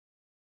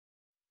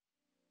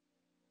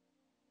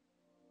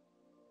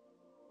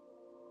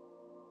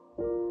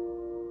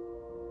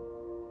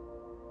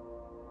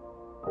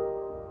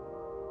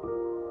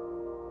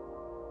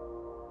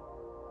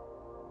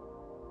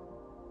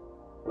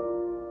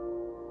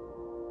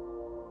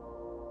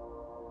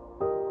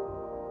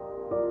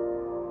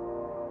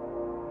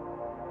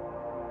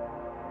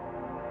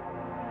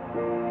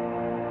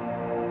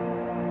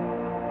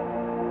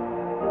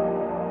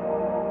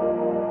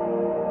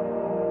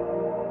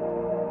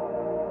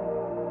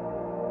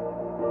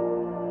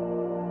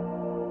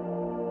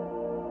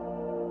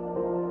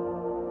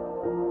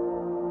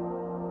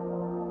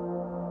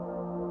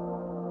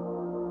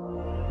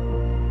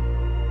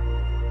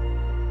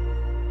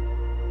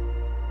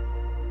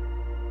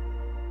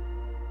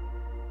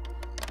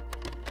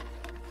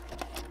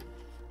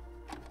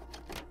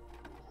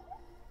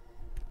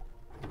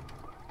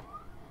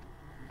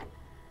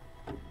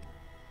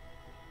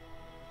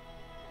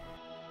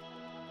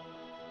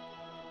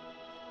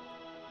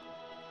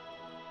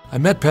I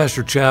met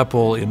Pastor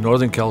Chappell in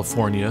Northern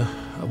California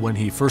when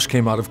he first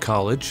came out of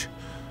college.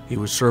 He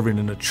was serving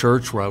in a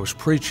church where I was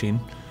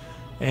preaching,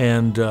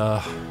 and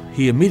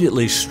he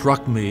immediately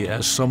struck me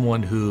as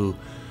someone who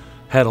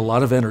had a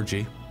lot of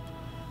energy.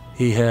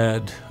 He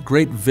had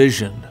great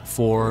vision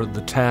for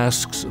the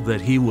tasks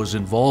that he was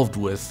involved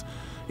with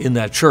in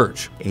that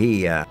church.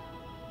 He, of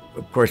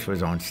course,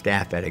 was on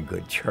staff at a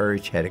good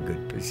church, had a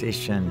good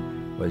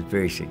position, was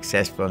very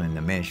successful in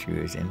the ministry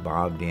he was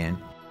involved in.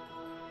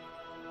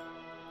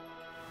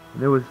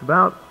 There was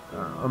about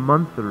a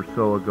month or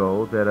so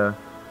ago that a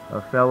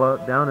fella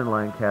down in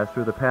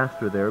Lancaster, the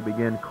pastor there,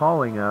 began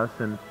calling us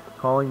and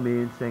calling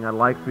me and saying, "I'd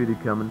like for you to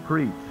come and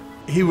preach."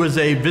 He was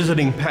a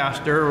visiting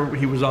pastor.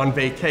 He was on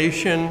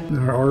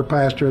vacation. Our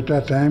pastor at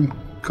that time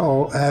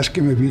asked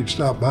him if he'd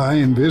stop by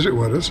and visit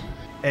with us.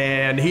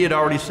 And he had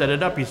already set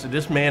it up. He said,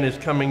 "This man is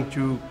coming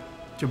to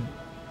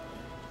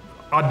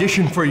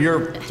audition for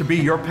to be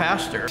your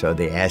pastor." So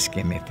they asked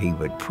him if he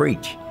would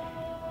preach.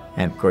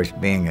 And of course,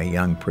 being a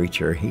young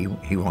preacher,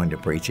 he wanted to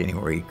preach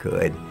anywhere he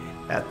could.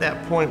 At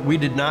that point, we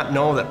did not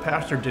know that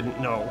pastor didn't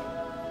know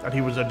that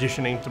he was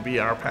auditioning to be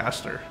our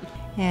pastor.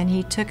 And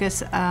he took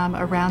us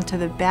around to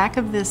the back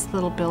of this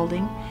little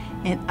building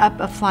and up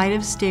a flight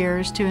of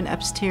stairs to an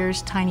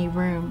upstairs tiny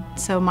room.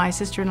 So my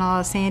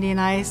sister-in-law Sandy and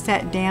I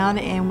sat down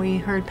and we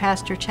heard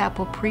Pastor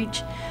Chappell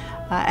preach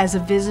as a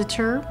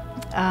visitor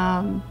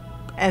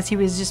as he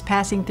was just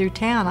passing through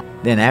town.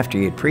 Then after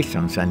he had preached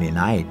on Sunday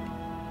night,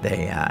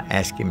 they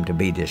asked him to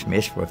be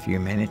dismissed for a few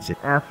minutes.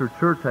 After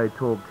church, I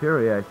told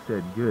Terry, I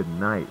said, "Good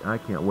night. I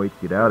can't wait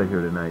to get out of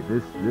here tonight.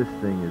 This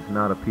thing is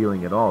not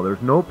appealing at all.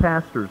 There's no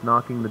pastors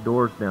knocking the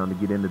doors down to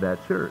get into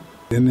that church."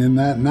 And then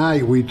that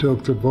night, we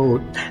took the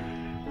vote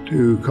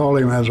to call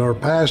him as our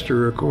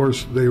pastor. Of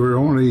course, there were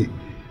only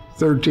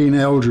 13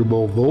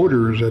 eligible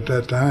voters at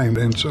that time,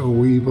 and so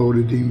we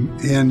voted him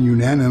in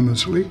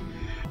unanimously.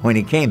 When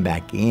he came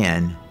back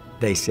in,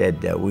 they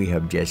said, "We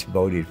have just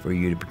voted for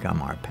you to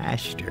become our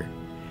pastor."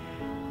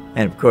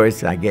 And of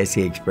course, I guess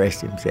he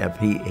expressed himself.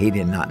 He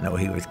did not know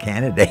he was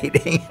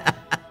candidating.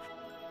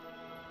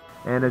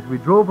 And as we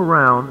drove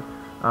around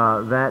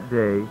that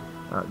day,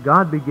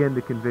 God began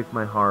to convict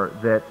my heart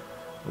that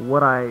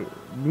what I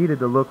needed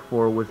to look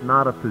for was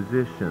not a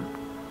position,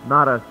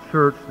 not a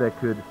church that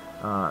could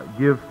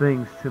give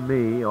things to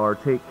me or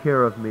take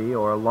care of me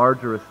or a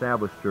larger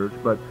established church,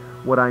 but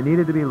what I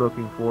needed to be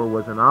looking for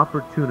was an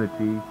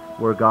opportunity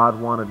where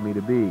God wanted me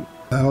to be.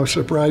 I was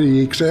surprised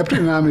he accepted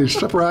him. I mean,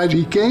 surprised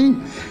he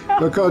came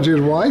because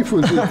his wife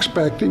was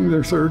expecting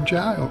their third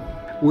child.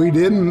 We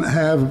didn't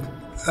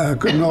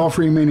couldn't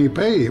offer him any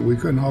pay. We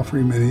couldn't offer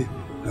him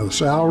no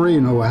salary,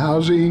 no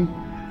housing,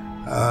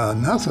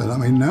 nothing. I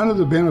mean, none of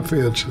the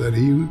benefits that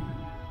he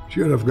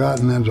should have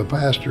gotten as a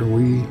pastor,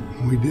 we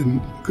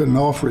couldn't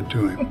offer it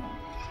to him.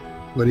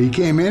 But he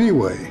came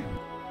anyway.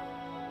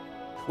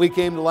 We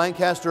came to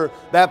Lancaster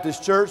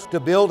Baptist Church to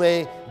build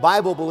a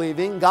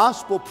Bible-believing,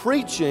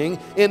 gospel-preaching,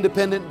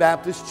 independent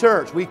Baptist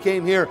church. We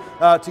came here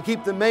to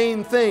keep the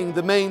main thing.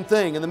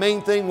 And the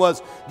main thing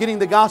was getting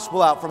the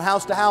gospel out from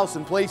house to house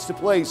and place to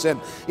place, and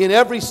in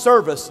every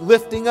service,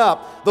 lifting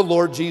up the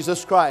Lord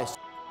Jesus Christ.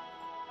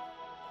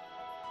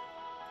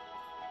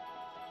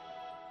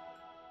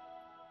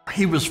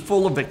 He was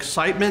full of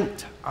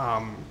excitement.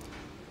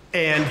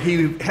 And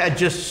he had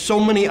just so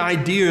many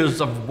ideas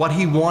of what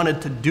he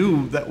wanted to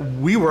do that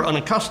we were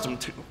unaccustomed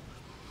to.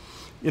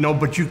 You know,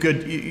 but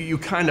you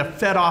kind of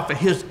fed off of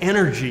his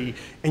energy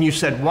and you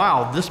said,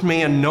 wow, this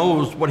man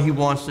knows what he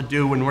wants to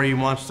do and where he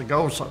wants to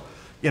go. So,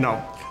 you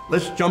know,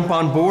 let's jump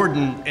on board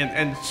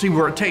and see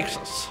where it takes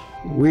us.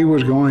 We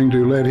was going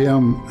to let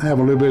him have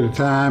a little bit of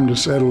time to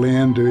settle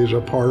into his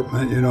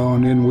apartment, you know,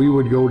 and then we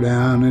would go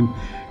down and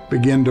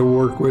begin to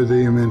work with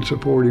him and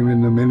support him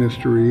in the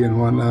ministry and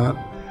whatnot.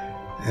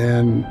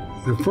 And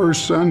the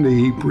first Sunday,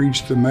 he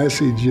preached the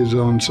messages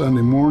on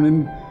Sunday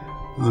morning.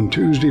 On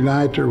Tuesday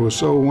night, there was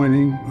soul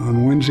winning.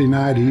 On Wednesday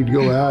night, he'd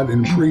go out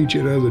and preach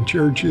at other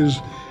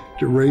churches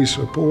to raise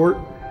support.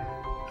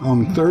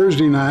 On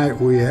Thursday night,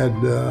 we had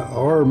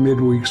our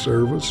midweek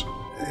service,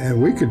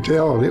 and we could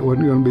tell it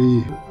wasn't going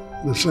to be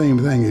the same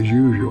thing as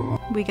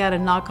usual. We got a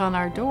knock on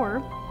our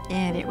door,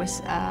 and it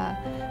was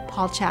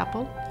Paul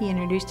Chappell. He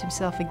introduced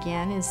himself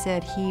again and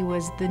said he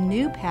was the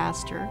new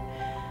pastor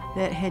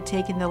that had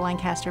taken the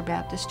Lancaster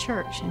Baptist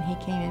Church, and he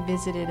came and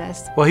visited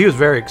us. Well, he was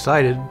very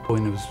excited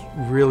and was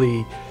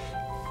really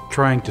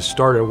trying to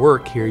start a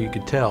work here, you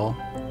could tell.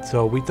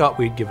 So we thought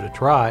we'd give it a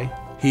try.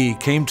 He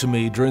came to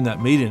me during that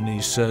meeting and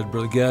he said,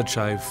 "Brother Gatch,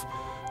 I've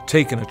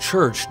taken a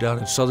church down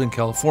in Southern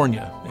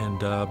California,"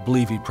 and I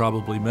believe he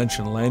probably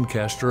mentioned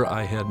Lancaster.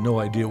 I had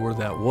no idea where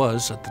that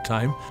was at the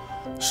time.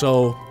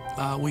 So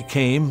we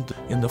came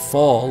in the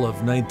fall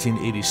of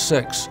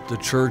 1986. The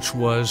church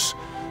was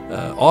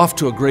off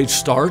to a great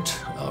start,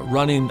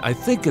 running, I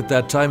think at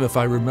that time, if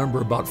I remember,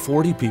 about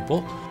 40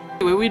 people.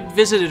 We'd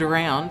visited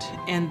around,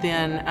 and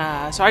then,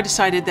 so I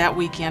decided that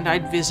weekend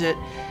I'd visit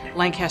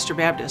Lancaster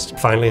Baptist.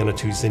 Finally on a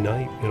Tuesday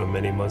night,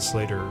 many months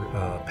later,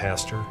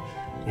 Pastor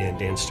and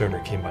Dan Sterner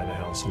came by the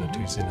house on a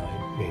Tuesday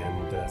night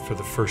and for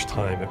the first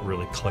time, it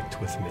really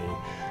clicked with me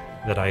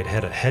that I had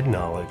had a head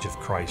knowledge of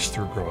Christ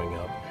through growing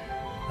up,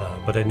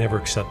 but I never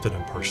accepted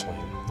Him personally.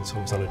 And so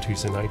it was on a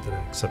Tuesday night that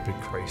I accepted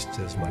Christ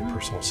as my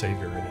personal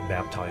Savior and then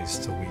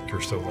baptized a week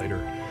or so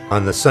later.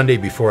 On the Sunday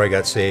before I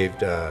got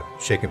saved,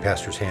 shaking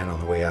Pastor's hand on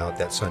the way out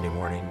that Sunday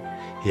morning,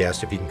 he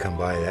asked if he can come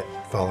by that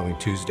following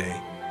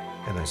Tuesday,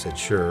 and I said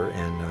sure.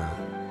 And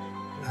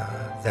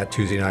that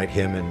Tuesday night,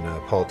 him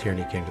and Paul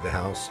Tierney came to the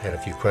house, had a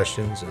few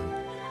questions, and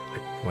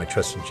my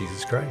trust in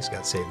Jesus Christ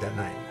got saved that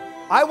night.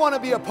 I want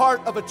to be a part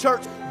of a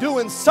church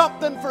doing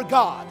something for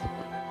God.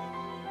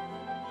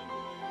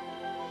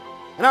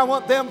 And I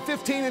want them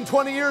 15 and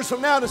 20 years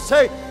from now to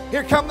say,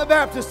 here come the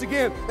Baptists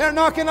again. They're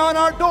knocking on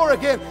our door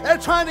again. They're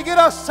trying to get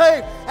us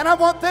saved. And I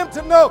want them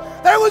to know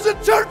there was a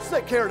church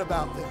that cared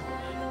about them.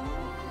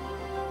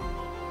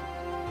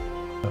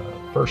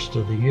 First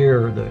of the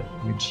year that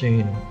we'd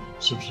seen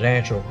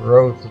substantial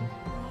growth,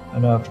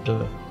 enough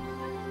to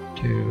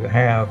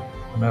have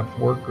enough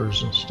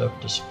workers and stuff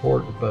to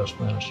support the bus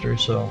ministry.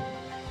 So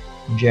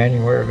in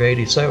January of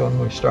 '87,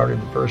 we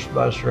started the first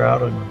bus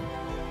route, and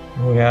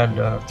we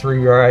had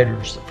 3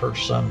 riders the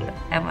first Sunday.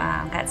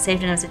 I got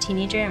saved when I was a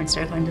teenager and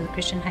started going to the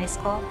Christian high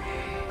school.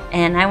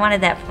 And I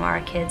wanted that from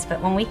our kids,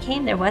 but when we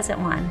came, there wasn't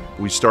one.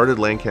 We started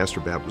Lancaster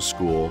Baptist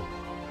School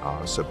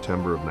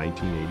September of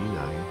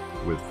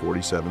 1989 with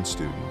 47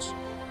 students.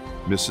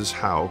 Mrs.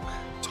 Hauk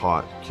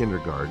taught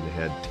kindergarten,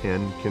 had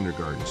 10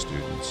 kindergarten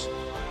students.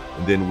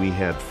 And then we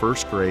had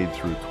first grade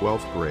through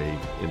 12th grade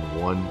in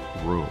one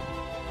room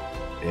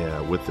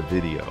with the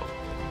video.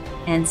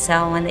 And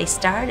so when they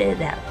started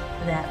that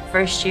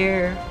first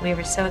year, we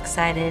were so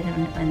excited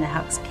when the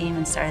Hauks came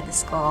and started the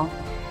school,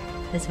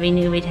 because we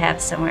knew we'd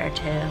have somewhere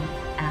to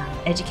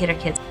educate our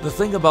kids. The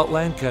thing about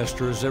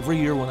Lancaster is every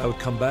year when I would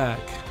come back,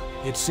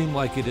 it seemed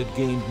like it had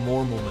gained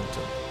more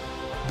momentum.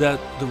 That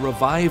the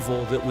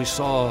revival that we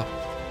saw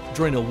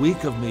during a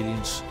week of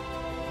meetings,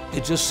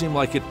 it just seemed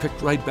like it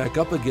picked right back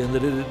up again,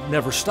 that it had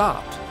never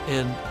stopped.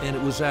 And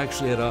it was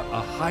actually at a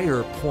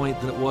higher point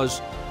than it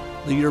was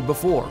the year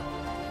before.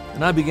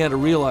 And I began to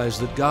realize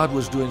that God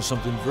was doing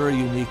something very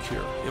unique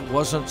here. It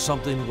wasn't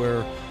something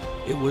where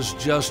it was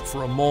just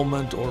for a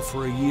moment or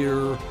for a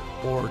year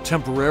or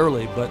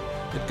temporarily, but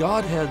that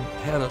God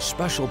had a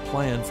special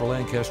plan for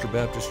Lancaster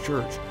Baptist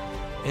Church.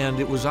 And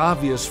it was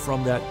obvious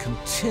from that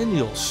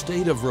continual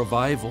state of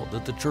revival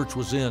that the church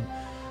was in,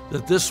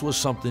 that this was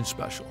something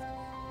special.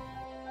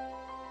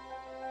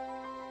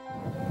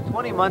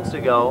 20 months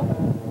ago,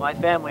 my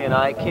family and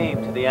I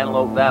came to the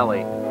Antelope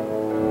Valley.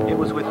 It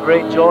was with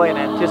great joy and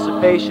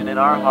anticipation in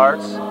our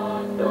hearts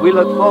that we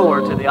look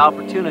forward to the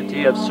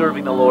opportunity of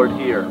serving the Lord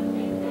here.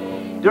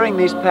 During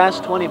these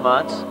past 20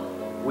 months,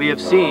 we have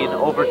seen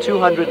over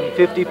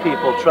 250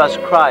 people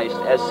trust Christ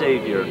as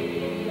Savior.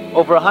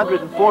 Over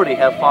 140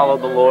 have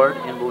followed the Lord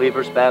in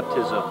believers'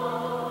 baptism.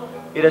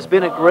 It has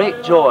been a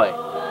great joy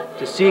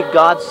to see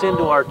God send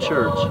to our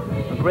church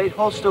a great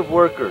host of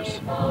workers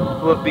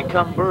who have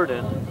become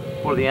burdened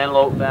for the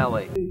Antelope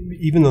Valley.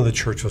 Even though the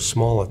church was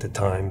small at the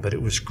time, but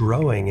it was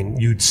growing,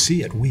 and you'd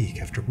see it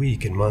week after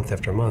week and month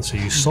after month. So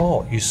you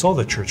saw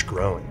the church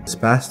growing. This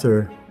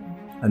pastor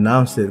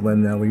announced it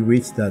when we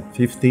reached that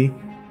 50,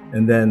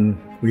 and then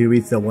we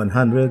reached the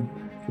 100,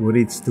 we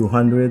reached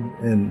 200,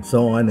 and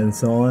so on and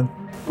so on.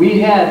 We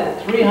had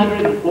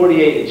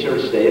 348 at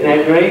church today. Isn't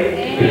that great?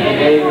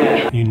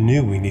 Amen. You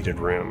knew we needed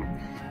room.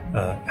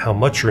 How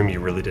much room you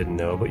really didn't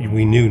know, but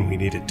we knew we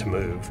needed to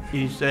move.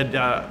 He said,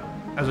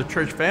 as a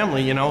church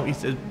family, he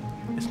said,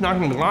 it's not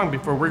going to be long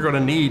before we're going to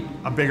need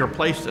a bigger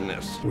place than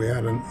this. We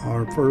had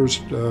our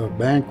first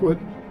banquet,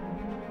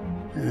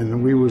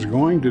 and we was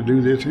going to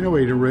do this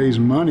anyway to raise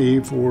money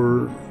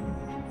for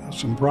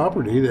some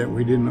property that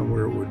we didn't know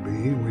where it would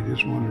be. We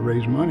just wanted to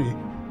raise money.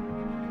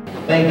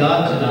 Thank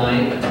God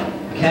tonight, the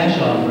cash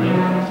offering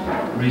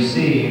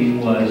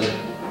received was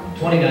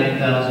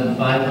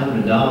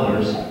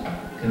 $29,500.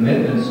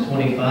 Commitments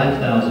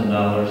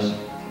 $25,000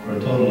 for a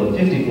total of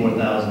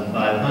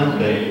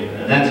 $54,500,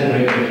 and that's a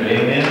great victory.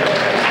 Amen.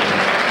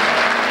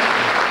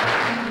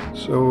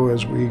 So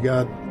as we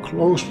got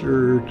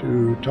closer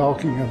to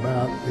talking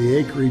about the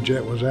acreage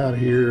that was out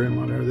here and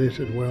whatever, they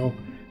said, well,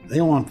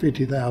 they want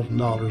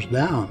 $50,000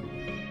 down.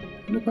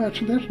 And the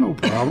pastor said, that's no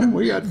problem.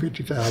 We got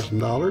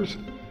 $50,000.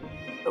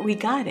 But we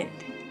got it.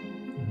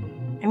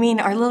 I mean,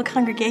 our little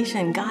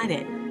congregation got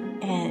it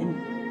and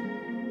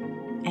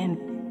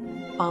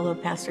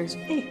followed Pastor's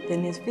faith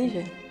and his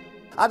vision.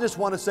 I just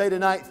want to say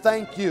tonight,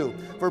 thank you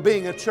for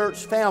being a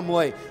church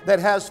family that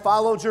has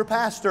followed your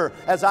pastor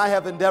as I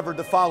have endeavored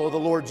to follow the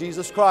Lord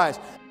Jesus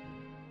Christ.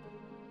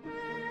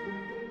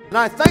 And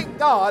I thank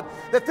God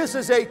that this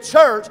is a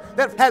church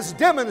that has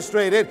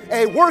demonstrated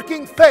a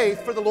working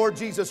faith for the Lord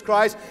Jesus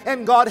Christ.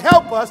 And God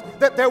help us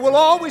that there will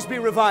always be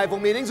revival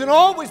meetings and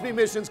always be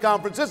missions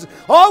conferences,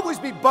 always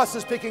be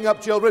buses picking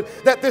up children,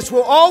 that this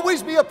will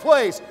always be a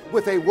place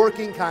with a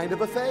working kind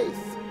of a faith.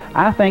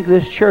 I think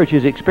this church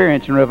is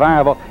experiencing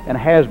revival and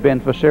has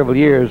been for several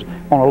years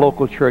on a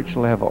local church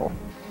level.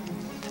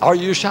 Are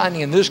you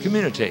shining in this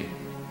community,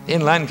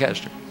 in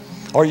Lancaster?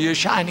 Are you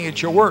shining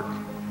at your work,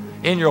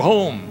 in your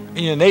home,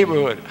 in your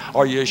neighborhood?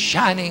 Are you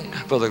shining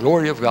for the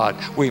glory of God?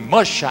 We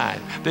must shine.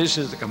 This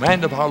is the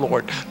command of our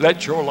Lord.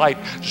 Let your light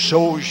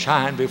so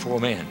shine before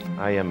men.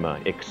 I am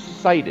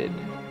excited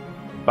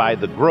by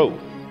the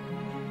growth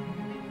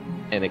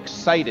and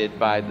excited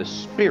by the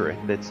spirit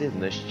that's in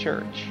this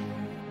church.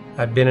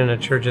 I'd been in a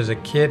church as a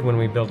kid when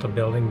we built a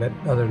building, but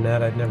other than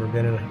that, I'd never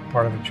been in a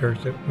part of a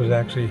church that was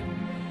actually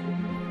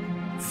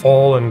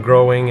full and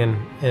growing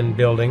and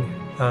building,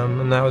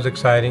 and that was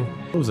exciting.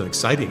 It was an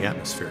exciting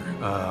atmosphere.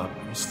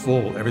 It was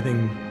full.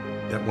 Everything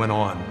that went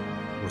on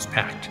was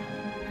packed.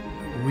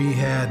 We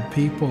had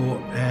people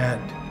at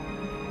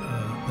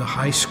the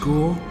high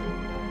school.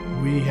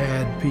 We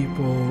had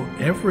people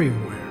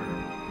everywhere.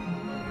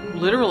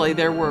 Literally,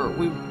 there were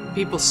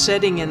people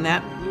sitting in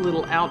that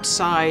little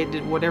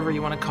outside, whatever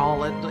you want to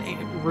call it,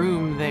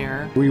 room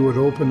there. We would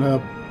open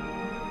up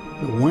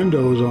the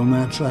windows on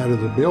that side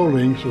of the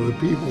building so the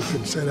people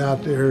could sit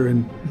out there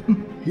and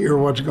hear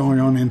what's going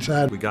on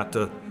inside. We got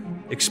to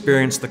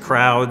experience the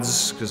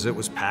crowds because it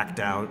was packed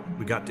out.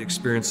 We got to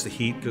experience the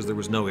heat because there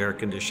was no air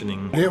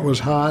conditioning. It was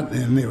hot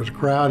and it was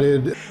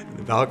crowded.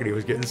 The balcony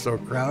was getting so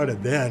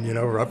crowded then, you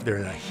know, we're up there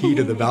in the heat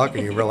of the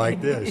balcony, we're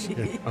like this.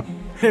 You know?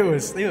 It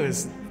was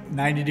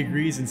 90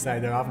 degrees inside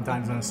there,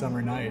 oftentimes on a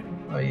summer night.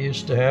 I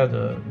used to have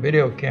the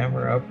video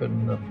camera up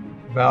in the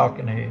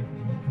balcony,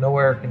 no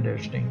air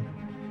conditioning,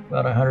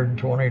 about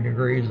 120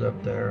 degrees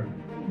up there.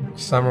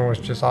 Summer was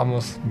just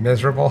almost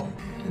miserable.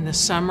 In the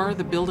summer,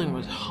 the building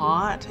was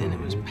hot and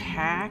it was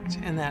packed,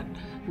 and that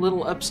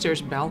little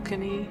upstairs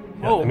balcony.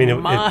 Yeah, oh, I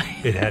mean, my.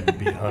 It had to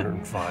be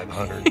 105,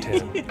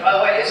 110. By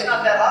the way, it's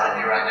not that hot in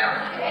here right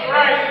now.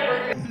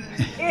 Right.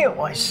 It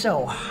was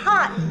so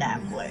hot in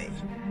that place.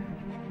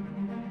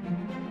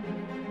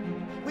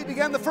 We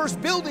began the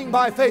first building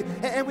by faith,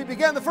 and we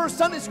began the first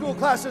Sunday school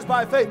classes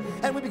by faith,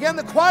 and we began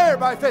the choir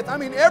by faith. I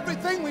mean,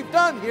 everything we've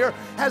done here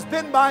has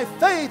been by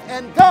faith,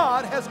 and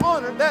God has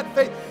honored that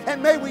faith.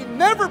 And may we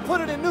never put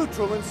it in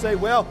neutral and say,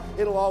 well,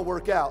 it'll all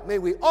work out. May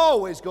we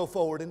always go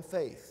forward in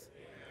faith.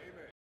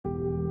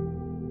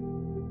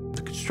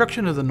 The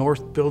construction of the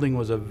north building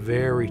was a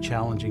very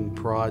challenging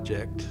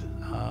project.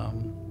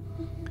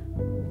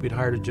 We'd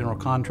hired a general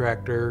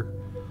contractor.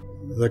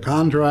 The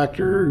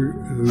contractor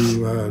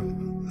who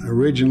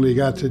originally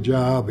got the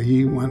job,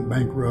 he went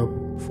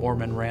bankrupt.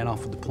 Foreman ran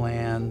off with the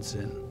plans,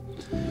 and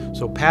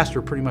so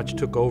Pastor pretty much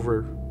took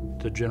over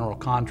the general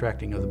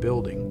contracting of the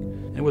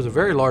building. It was a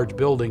very large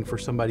building for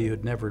somebody who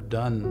had never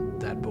done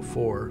that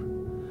before,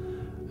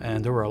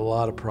 and there were a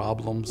lot of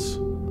problems.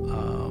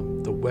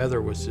 The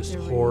weather was just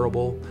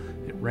horrible.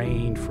 It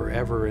rained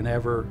forever and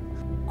ever.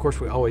 Of course,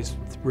 we always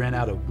ran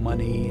out of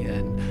money,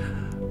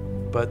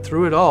 but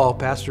through it all,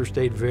 Pastor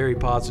stayed very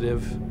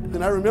positive.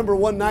 And I remember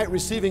one night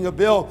receiving a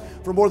bill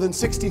for more than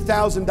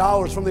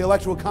 $60,000 from the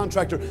electrical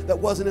contractor that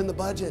wasn't in the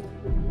budget.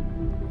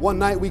 One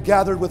night we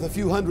gathered with a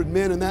few hundred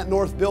men in that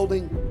north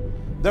building.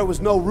 There was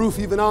no roof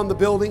even on the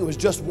building. It was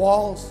just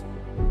walls.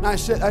 And I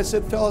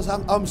said, fellas,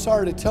 I'm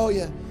sorry to tell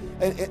you,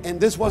 and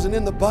this wasn't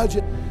in the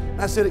budget.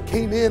 And I said, it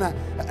came in, and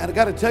I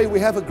got to tell you, we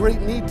have a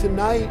great need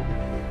tonight.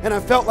 And I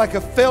felt like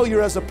a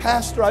failure as a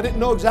pastor. I didn't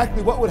know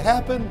exactly what would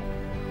happen.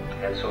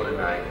 And so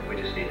tonight, we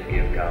just need to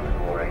give God the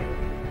glory.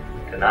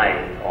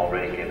 Tonight,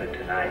 already given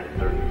tonight,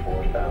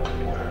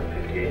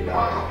 $34,458.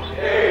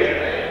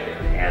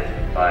 And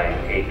by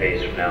 8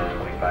 days from now,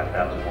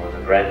 $25,000 more.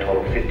 The grand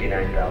total,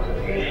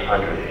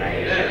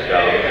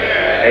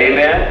 $59,896.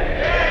 Amen?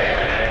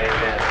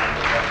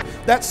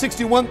 That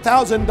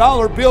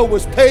 $61,000 bill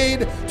was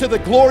paid to the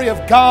glory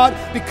of God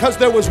because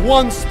there was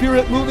one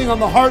Spirit moving on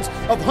the hearts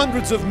of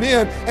hundreds of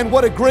men. And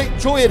what a great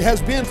joy it has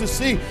been to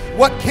see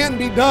what can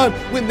be done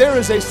when there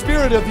is a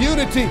spirit of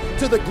unity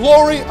to the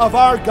glory of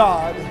our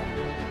God.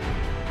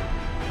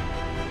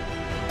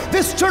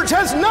 This church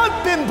has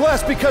not been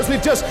blessed because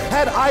we've just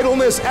had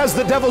idleness as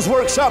the devil's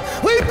workshop.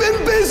 We've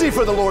been busy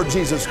for the Lord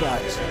Jesus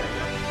Christ.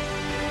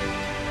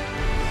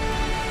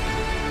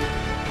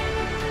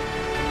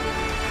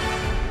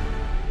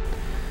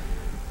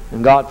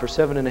 And God, for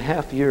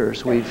 7.5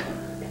 years, we've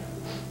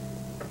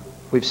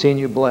seen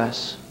you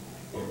bless.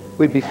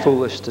 We'd be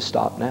foolish to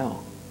stop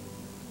now.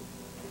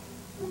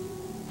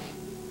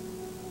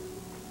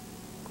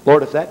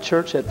 Lord, if that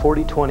church at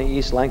 4020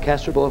 East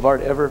Lancaster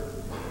Boulevard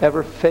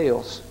ever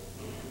fails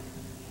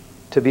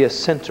to be a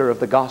center of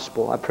the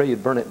gospel, I pray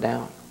you'd burn it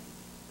down.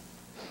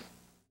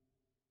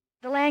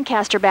 The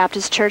Lancaster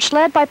Baptist Church,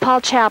 led by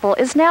Paul Chappell,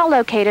 is now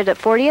located at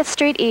 40th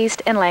Street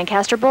East and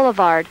Lancaster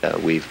Boulevard.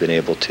 We've been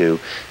able to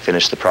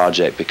finish the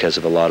project because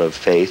of a lot of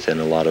faith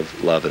and a lot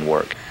of love and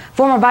work.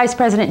 Former Vice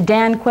President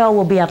Dan Quayle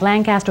will be at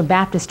Lancaster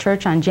Baptist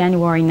Church on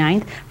January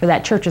 9th for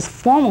that church's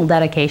formal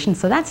dedication,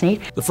 so that's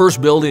neat. The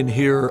first building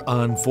here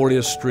on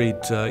 40th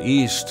Street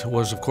East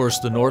was, of course,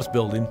 the North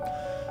Building,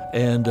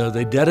 and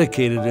they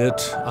dedicated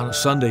it on a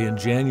Sunday in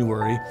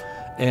January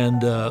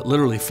and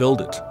literally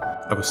filled it.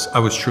 I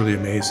was truly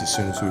amazed as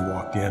soon as we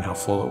walked in how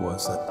full it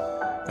was.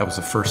 That was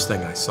the first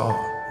thing I saw.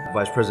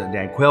 Vice President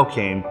Dan Quayle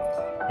came,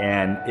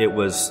 and it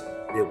was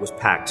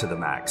packed to the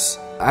max.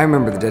 I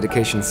remember the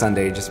dedication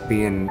Sunday just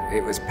being,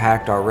 it was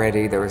packed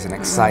already, there was an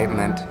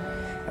excitement.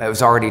 It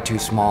was already too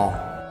small.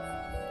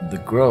 The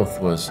growth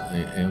was,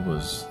 it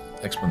was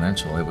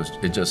exponential.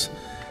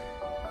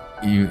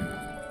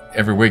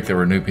 Every week there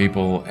were new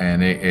people,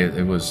 and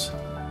it was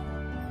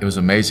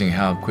amazing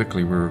how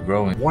quickly we were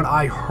growing. What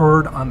I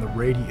heard on the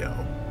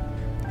radio,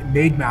 it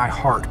made my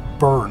heart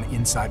burn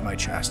inside my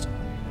chest.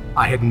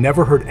 I had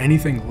never heard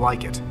anything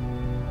like it,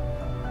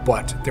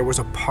 but there was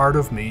a part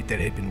of me that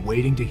had been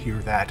waiting to hear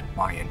that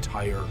my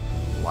entire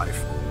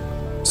life.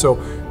 So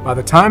by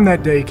the time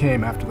that day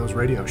came after those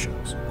radio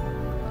shows,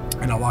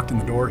 and I walked in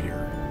the door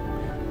here,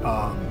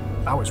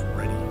 I was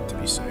ready to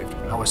be saved.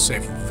 I was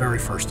saved the very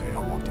first day I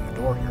walked in the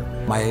door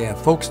here. My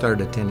folks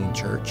started attending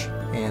church,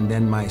 and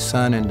then my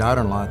son and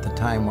daughter-in-law at the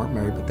time weren't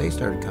married, but they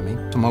started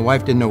coming. So my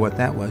wife didn't know what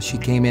that was. She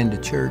came into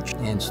church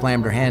and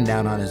slammed her hand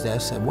down on his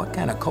desk, said, "What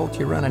kind of cult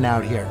you running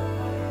out here?"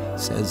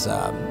 Says,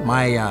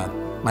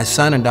 my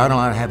son and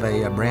daughter-in-law have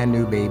a brand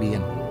new baby,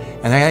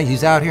 and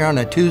he's out here on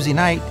a Tuesday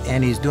night,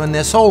 and he's doing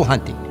this soul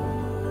hunting.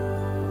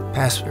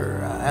 Pastor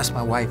asked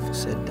my wife,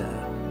 said,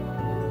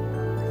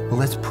 "Well,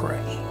 let's pray."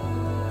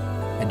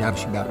 And now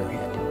she bowed her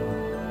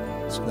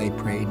head. So they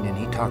prayed, and then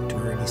he talked to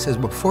her, and he says,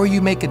 "Before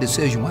you make a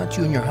decision, why don't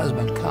you and your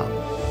husband come?"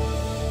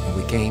 And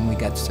we came, we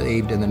got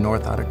saved in the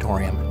North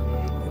Auditorium.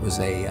 It was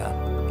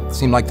it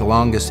seemed like the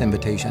longest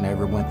invitation I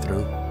ever went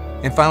through.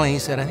 And finally he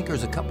said, "I think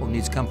there's a couple who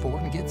needs to come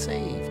forward and get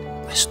saved."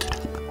 I stood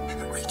up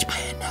and reached my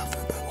hand out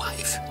for my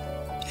wife,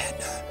 and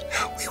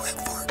we went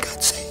forward,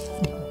 got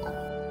saved.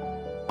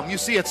 You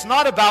see, it's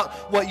not about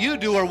what you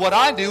do or what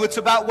I do, it's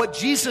about what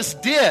Jesus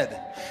did.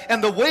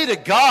 And the way to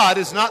God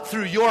is not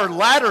through your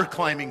ladder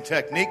climbing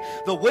technique.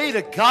 The way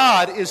to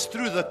God is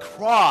through the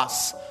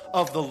cross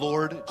of the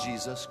Lord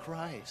Jesus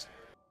Christ.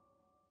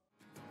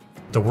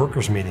 The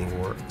workers' meeting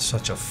were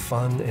such a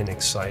fun and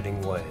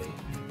exciting way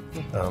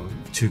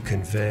to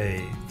convey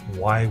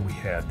why we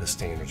had the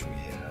standards we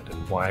had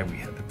and why we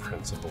had the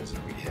principles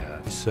that we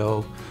had.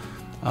 So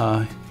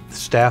the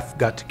staff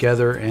got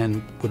together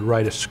and would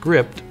write a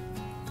script,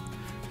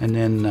 and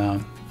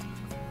then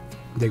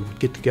they would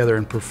get together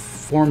and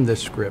perform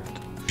this script.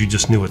 You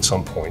just knew at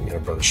some point,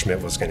 Brother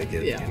Schmidt was going to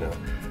get,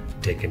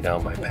 taken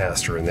down by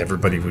pastor, and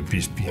everybody would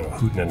be,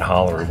 hooting and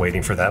hollering,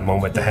 waiting for that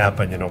moment to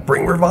happen.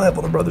 Bring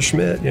revival to Brother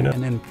Schmidt.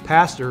 And then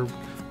pastor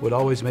would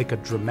always make a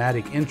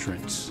dramatic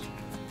entrance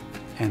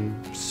and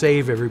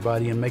save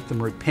everybody and make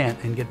them repent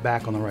and get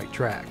back on the right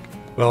track.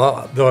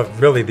 Well,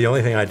 really, the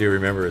only thing I do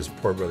remember is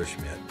poor Brother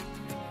Schmidt.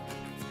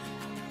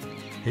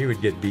 He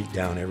would get beat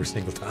down every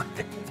single time.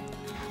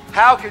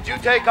 How could you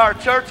take our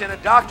church in a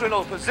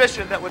doctrinal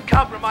position that would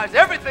compromise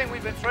everything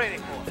we've been training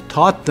for? It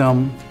taught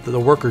them the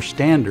worker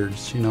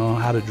standards,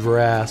 how to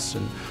dress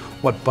and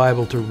what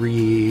Bible to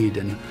read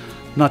and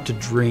not to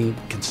drink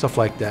and stuff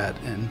like that.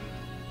 And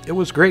it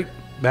was great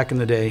back in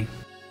the day.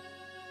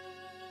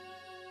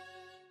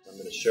 I'm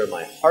going to share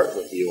my heart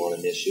with you on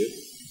an issue.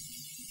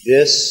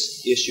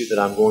 This issue that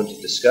I'm going to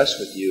discuss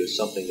with you is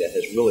something that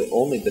has really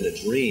only been a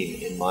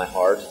dream in my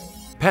heart.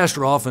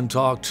 Pastor often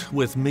talked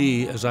with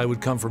me as I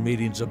would come for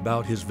meetings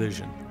about his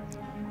vision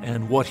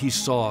and what he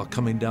saw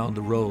coming down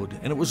the road.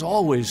 And it was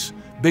always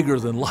bigger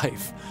than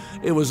life.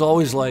 It was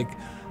always like,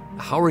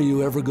 how are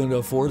you ever going to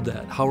afford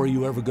that? How are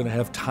you ever going to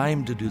have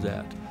time to do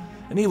that?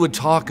 And he would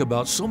talk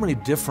about so many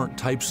different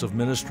types of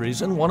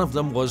ministries, and one of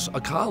them was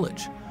a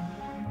college.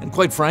 And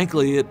quite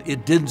frankly,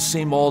 it didn't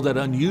seem all that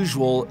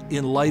unusual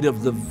in light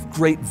of the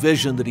great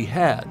vision that he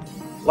had.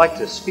 I'd like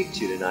to speak to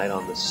you tonight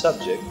on the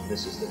subject,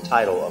 this is the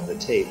title of the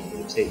tape for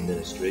the tape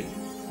ministry,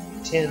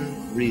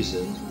 10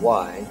 reasons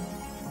why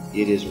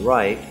it is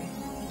right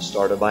to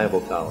start a Bible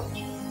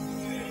college.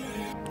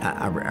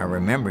 I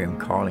remember him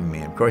calling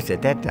me. Of course,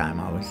 at that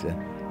time, I was the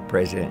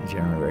president and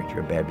general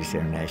director of Baptist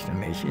International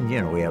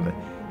Mission. We have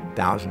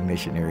 1,000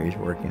 missionaries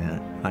working in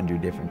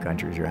 100 different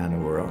countries around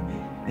the world.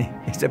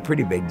 It's a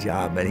pretty big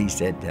job, but he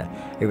said,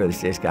 "Hey, Brother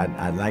Sisk,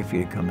 I'd like for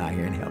you to come out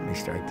here and help me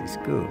start this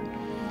school."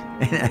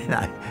 And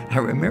I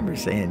remember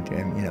saying to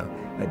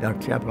him,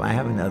 "Dr. Chappell, I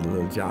have another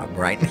little job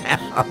right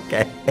now,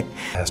 okay?"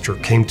 Pastor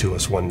came to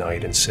us one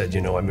night and said,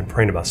 I've been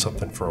praying about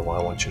something for a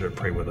while. I want you to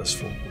pray with us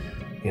for,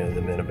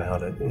 the men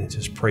about it. And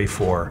just pray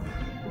for,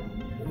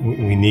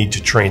 we need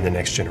to train the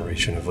next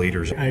generation of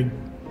leaders. I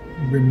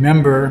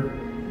remember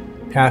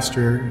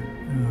Pastor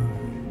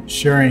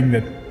sharing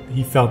that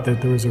he felt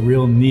that there was a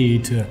real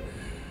need to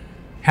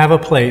have a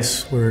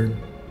place where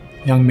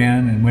young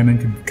men and women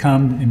could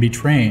come and be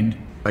trained.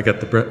 I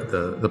got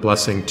the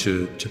blessing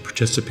to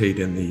participate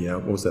in the,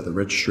 the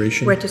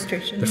registration?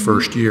 Registration. The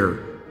first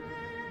year.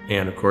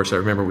 And of course, I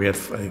remember we had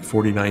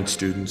 49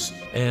 students.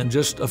 And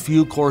just a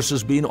few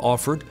courses being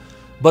offered,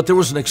 but there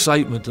was an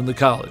excitement in the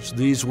college.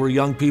 These were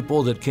young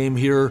people that came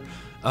here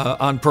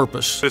on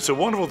purpose. It's a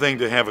wonderful thing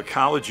to have a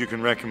college you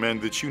can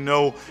recommend that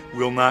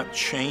will not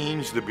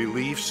change the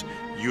beliefs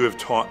you have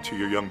taught to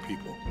your young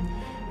people.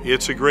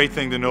 It's a great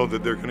thing to know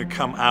that they're going to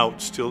come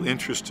out still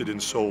interested in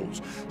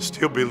souls,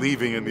 still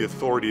believing in the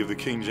authority of the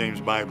King James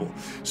Bible,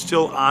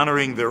 still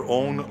honoring their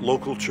own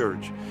local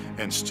church,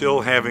 and still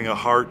having a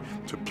heart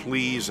to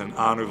please and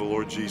honor the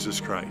Lord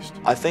Jesus Christ.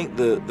 I think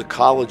the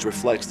college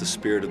reflects the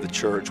spirit of the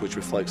church, which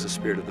reflects the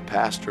spirit of the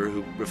pastor,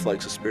 who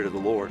reflects the spirit of the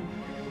Lord.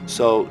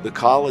 So the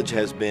college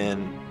has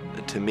been,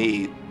 to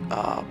me,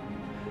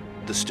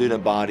 the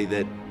student body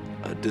that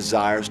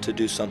desires to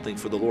do something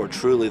for the Lord.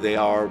 Truly, they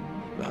are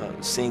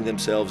seeing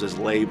themselves as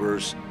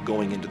laborers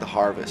going into the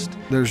harvest.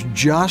 There's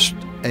just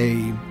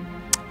a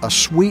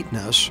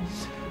sweetness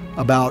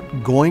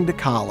about going to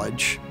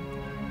college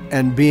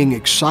and being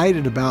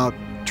excited about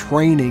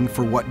training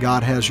for what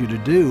God has you to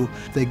do.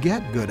 They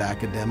get good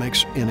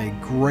academics in a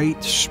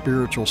great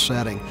spiritual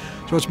setting.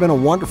 So it's been a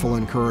wonderful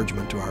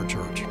encouragement to our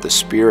church. The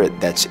spirit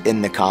that's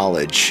in the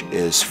college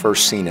is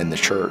first seen in the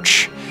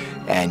church,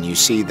 and you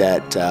see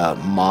that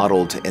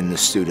modeled in the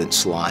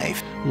student's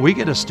life. When we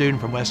get a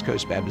student from West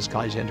Coast Baptist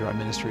College into our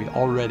ministry,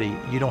 already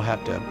you don't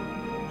have to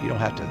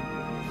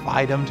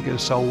fight them to go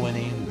soul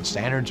winning. The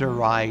standards are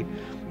right.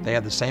 They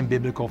have the same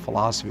biblical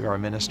philosophy of our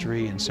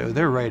ministry, and so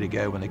they're ready to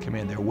go when they come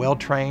in. They're well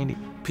trained.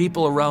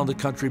 People around the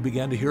country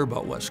began to hear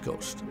about West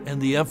Coast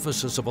and the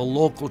emphasis of a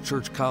local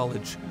church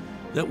college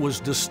that was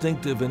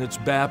distinctive in its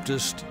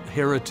Baptist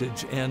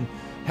heritage and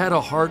had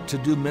a heart to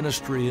do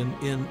ministry in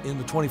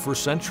the 21st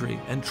century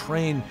and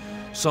train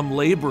some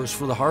laborers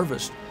for the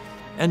harvest.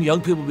 And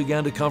young people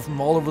began to come from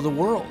all over the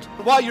world.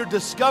 While you're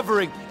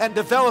discovering and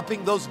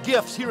developing those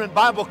gifts here in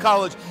Bible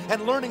college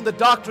and learning the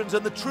doctrines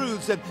and the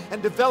truths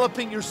and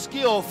developing your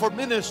skill for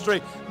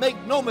ministry,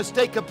 make no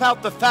mistake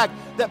about the fact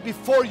that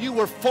before you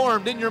were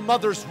formed in your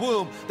mother's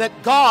womb, that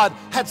God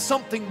had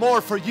something more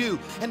for you.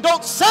 And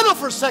don't settle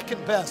for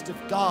second best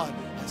if God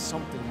has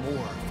something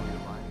more for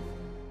your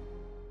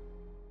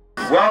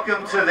life.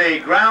 Welcome to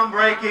the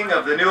groundbreaking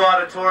of the new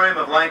auditorium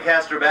of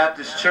Lancaster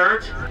Baptist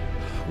Church.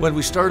 When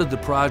we started the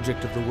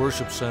project of the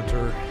worship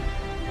center,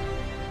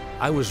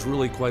 I was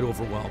really quite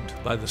overwhelmed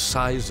by the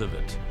size of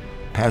it.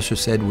 Pastor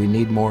said we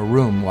need more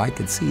room. Well, I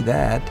could see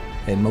that,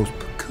 and most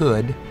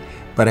could,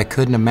 but I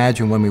couldn't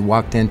imagine when we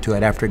walked into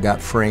it after it got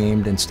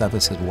framed and stuff. I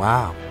said,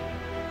 wow,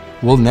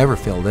 we'll never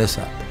fill this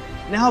up.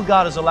 Now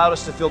God has allowed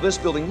us to fill this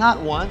building not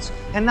once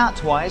and not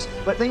twice,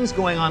 but things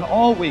going on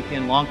all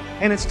weekend long.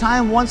 And it's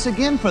time once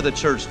again for the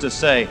church to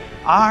say,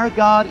 our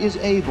God is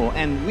able,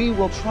 and we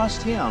will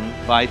trust Him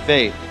by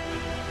faith.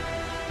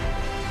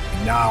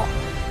 Now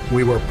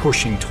we were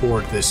pushing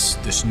toward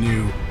this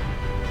new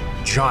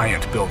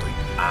giant building,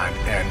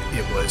 and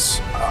it was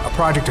a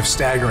project of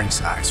staggering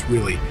size,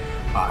 really,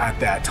 at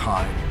that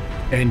time.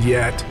 And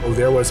yet,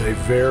 there was a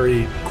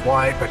very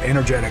quiet but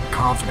energetic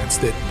confidence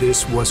that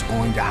this was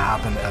going to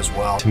happen as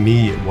well. To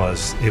me, it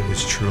was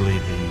truly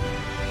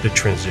the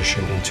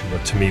transition into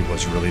what to me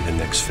was really the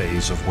next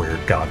phase of where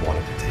God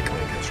wanted to take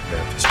Lancaster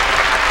Baptist.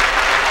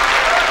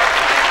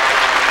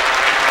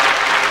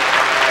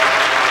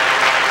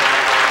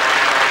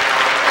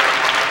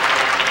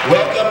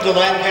 Welcome to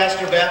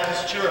Lancaster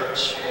Baptist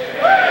Church.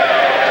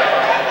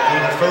 For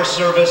the first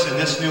service in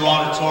this new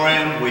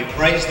auditorium, we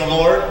praise the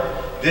Lord.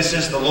 This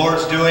is the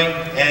Lord's doing,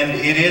 and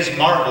it is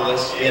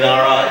marvelous in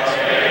our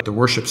eyes. The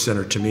worship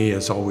center to me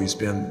has always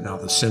been now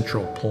the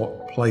central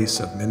place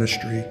of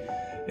ministry,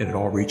 and it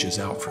all reaches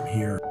out from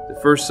here. The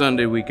first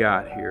Sunday we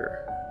got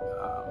here,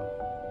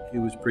 he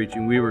was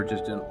preaching. We were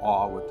just in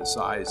awe with the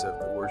size of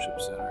the worship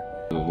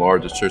center. The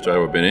largest church I've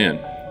ever been in,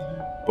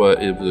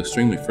 but it was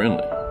extremely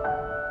friendly.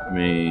 I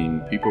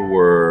mean, people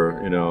were,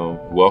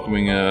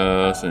 welcoming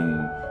us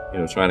and,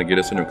 trying to get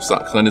us in their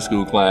Sunday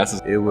school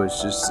classes. It was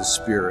just the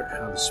spirit,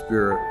 how the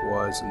spirit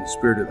was, and the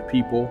spirit of the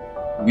people.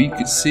 We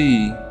could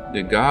see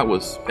that God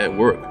was at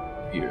work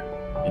here,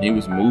 and He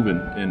was moving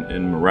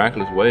in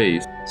miraculous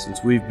ways.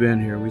 Since we've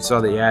been here, we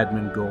saw the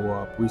admin go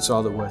up, we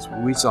saw the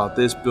Westwood, we saw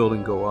this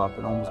building go up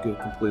and almost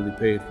get completely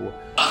paid for.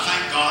 I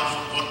thank God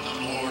for what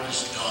the Lord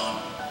has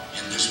done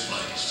in this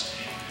place.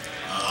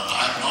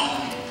 I've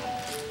known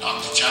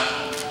Dr.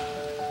 Chappell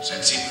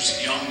since he was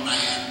a young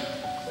man.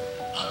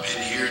 I've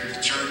been here at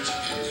the church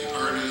in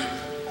the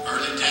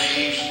early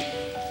days,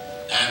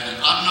 and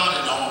I'm not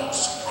at all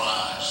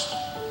surprised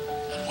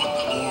at what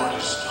the Lord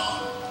has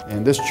done.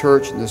 And this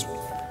church and this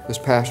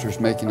pastor is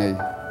making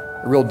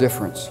a real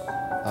difference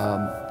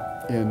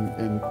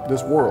in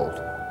this world.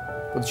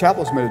 But the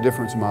chapel has made a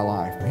difference in my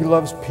life. He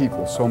loves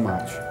people so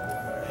much.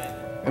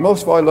 And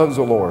most of all, he loves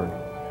the Lord.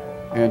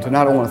 And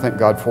tonight I want to thank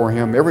God for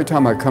him. Every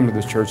time I come to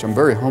this church, I'm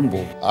very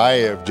humbled. I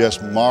have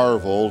just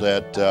marveled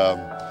at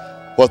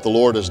what the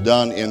Lord has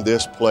done in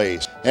this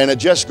place. And it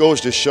just goes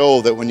to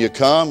show that when you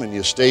come and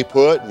you stay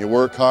put and you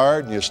work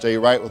hard and you stay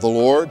right with the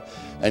Lord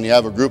and you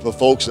have a group of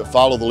folks that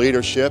follow the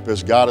leadership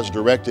as God has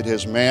directed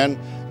His man,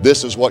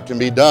 this is what can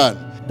be done.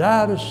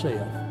 Die to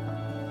self,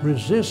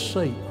 resist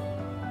Satan,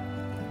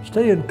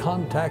 stay in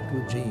contact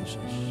with Jesus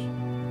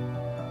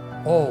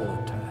all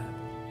the time.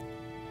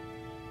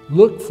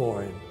 Look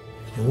for Him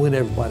and win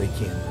everybody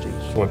can to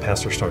Jesus. When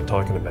Pastor started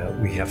talking about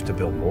we have to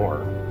build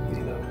more,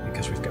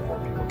 because we've got more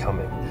people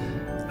coming,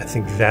 I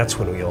think that's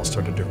when we all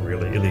started to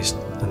really, at least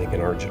I think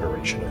in our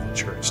generation of the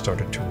church,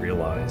 started to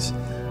realize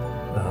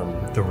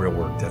the real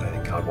work that I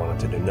think God wanted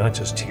to do, not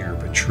just here,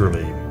 but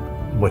truly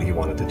what He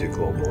wanted to do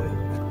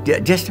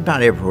globally. Just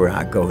about everywhere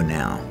I go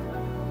now,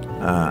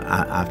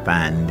 I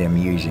find them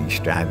using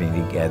Striving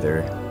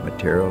Together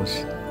materials.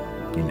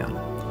 You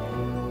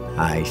know,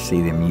 I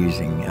see them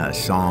using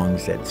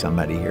songs that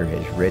somebody here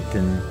has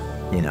written.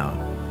 You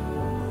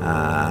know,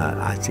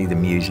 I see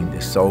them using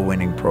the soul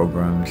winning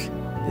programs,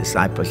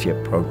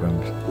 discipleship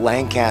programs.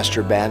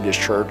 Lancaster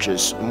Baptist Church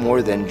is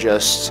more than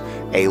just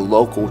a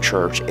local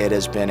church. It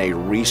has been a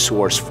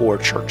resource for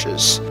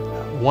churches.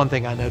 One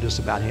thing I noticed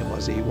about him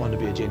was he wanted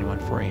to be a genuine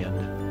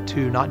friend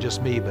to not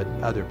just me, but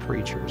other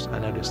preachers. I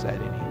noticed that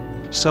in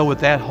him. So with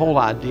that whole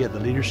idea, the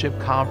leadership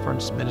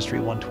conference, Ministry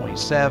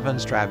 127,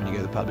 Striving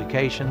Together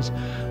publications.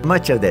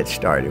 Much of that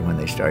started when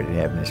they started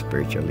having the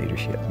spiritual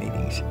leadership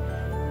meetings.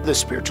 The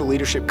Spiritual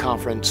Leadership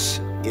Conference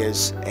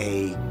is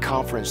a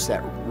conference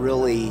that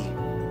really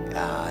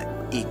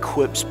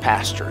equips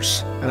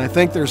pastors. And I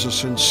think there's a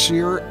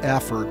sincere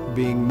effort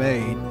being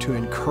made to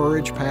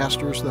encourage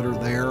pastors that are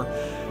there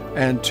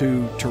and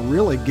to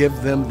really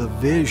give them the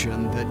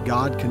vision that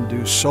God can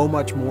do so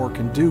much more,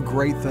 can do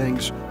great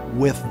things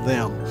with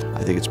them.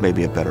 I think it's made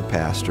me a better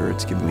pastor.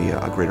 It's given me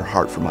a greater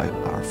heart for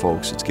our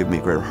folks. It's given me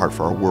a greater heart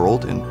for our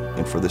world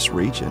and for this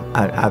region.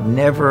 I've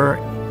never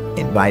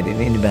invited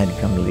anybody to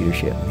come to a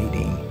leadership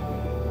meeting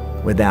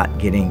without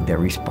getting the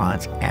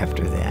response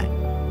after that.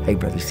 Hey,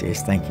 Brother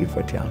Sis, thank you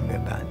for telling me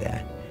about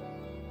that.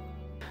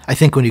 I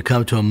think when you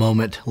come to a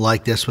moment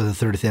like this with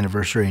the 30th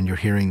anniversary and you're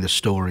hearing the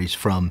stories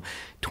from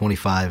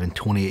 25 and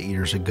 28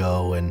 years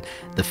ago and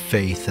the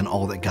faith and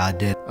all that God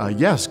did.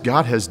 Yes,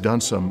 God has done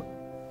some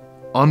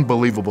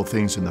unbelievable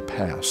things in the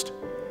past.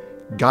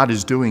 God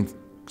is doing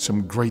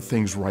some great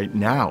things right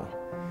now.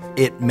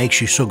 It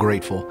makes you so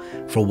grateful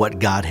for what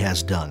God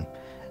has done.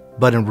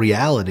 But in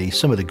reality,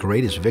 some of the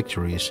greatest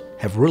victories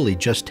have really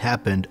just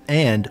happened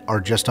and are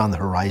just on the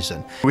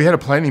horizon. We had a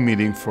planning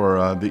meeting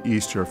for the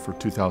Easter for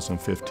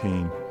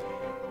 2015,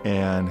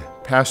 and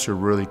Pastor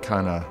really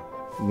kind of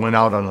went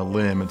out on a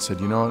limb and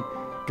said, you know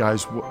what,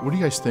 guys, what do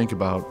you guys think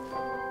about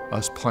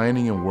us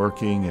planning and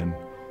working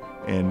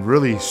and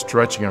really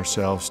stretching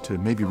ourselves to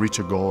maybe reach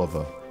a goal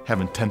of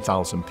having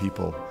 10,000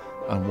 people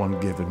on one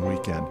given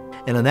weekend?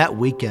 And on that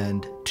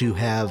weekend, to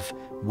have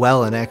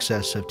well in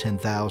excess of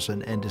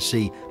 10,000 and to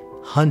see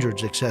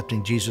hundreds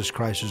accepting Jesus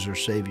Christ as their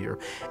Savior.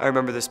 I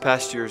remember this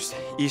past year's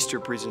Easter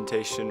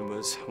presentation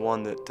was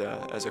one that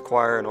as a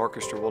choir and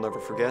orchestra we'll never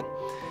forget,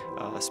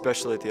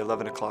 especially at the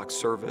 11 o'clock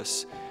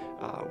service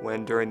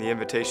when during the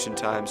invitation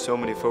time so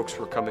many folks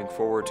were coming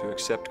forward to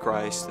accept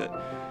Christ that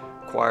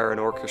choir and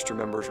orchestra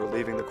members were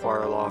leaving the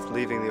choir loft,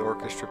 leaving the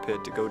orchestra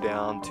pit to go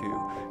down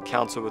to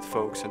counsel with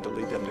folks and to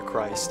lead them to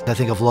Christ. I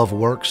think of Love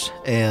Works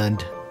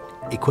and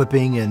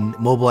equipping and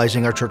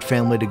mobilizing our church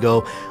family to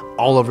go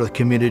all over the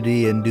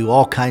community and do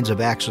all kinds of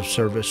acts of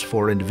service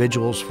for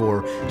individuals,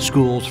 for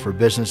schools, for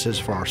businesses,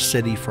 for our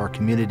city, for our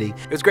community.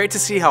 It was great to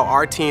see how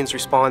our teens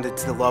responded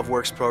to the Love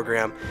Works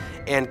program,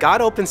 and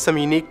God opened some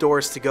unique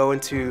doors to go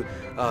into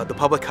the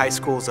public high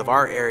schools of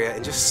our area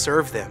and just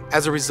serve them.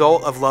 As a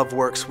result of Love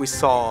Works, we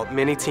saw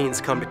many teens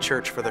come to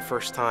church for the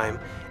first time,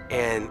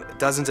 and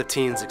dozens of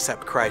teens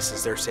accept Christ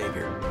as their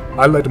Savior.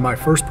 I led my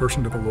first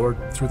person to the Lord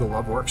through the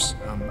Love Works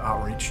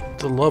outreach.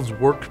 The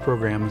Love Works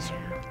program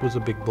was a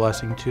big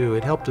blessing too.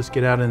 It helped us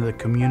get out into the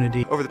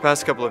community. Over the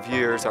past couple of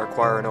years, our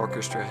choir and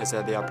orchestra has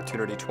had the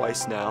opportunity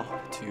twice now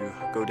to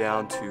go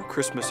down to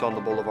Christmas on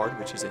the Boulevard,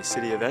 which is a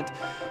city event.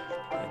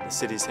 And the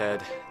city's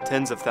had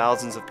tens of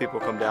thousands of people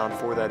come down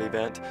for that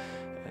event.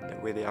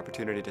 And we had the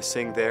opportunity to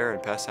sing there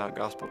and pass out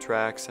gospel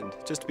tracts and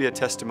just to be a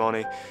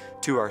testimony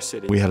to our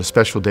city. We had a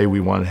special day we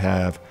wanted to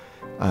have,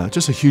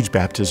 just a huge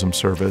baptism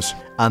service.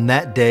 On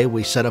that day,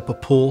 we set up a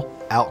pool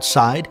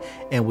outside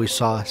and we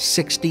saw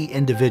 60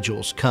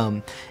 individuals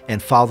come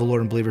and follow the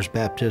Lord in Believers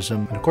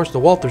baptism. And of course the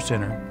Walther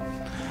Center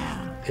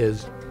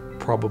is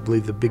probably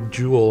the big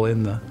jewel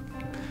in the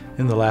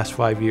last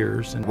 5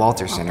 years. And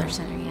Walther Center,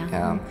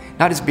 yeah.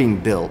 Not just being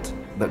built,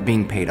 but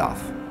being paid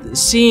off.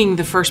 Seeing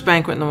the first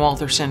banquet in the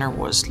Walther Center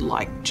was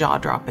like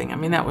jaw-dropping. I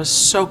mean, that was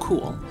so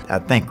cool. I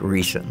think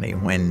recently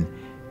when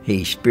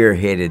he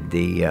spearheaded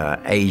the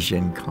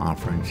Asian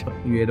conference.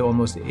 We had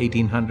almost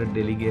 1,800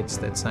 delegates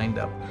that signed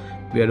up.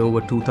 We had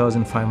over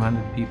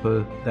 2,500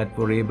 people that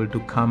were able to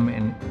come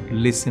and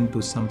listen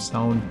to some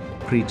sound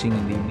preaching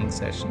in the evening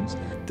sessions.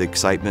 The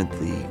excitement,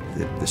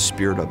 the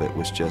spirit of it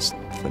was just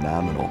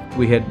phenomenal.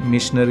 We had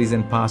missionaries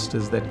and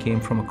pastors that came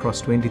from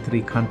across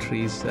 23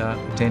 countries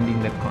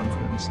attending that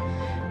conference.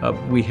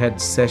 We had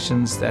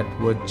sessions that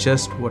were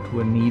just what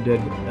were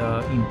needed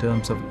in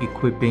terms of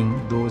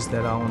equipping those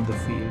that are on the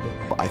field.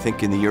 I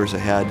think in the years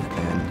ahead,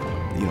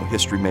 and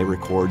history may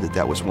record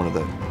that was one of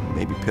the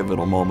maybe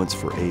pivotal moments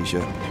for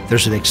Asia.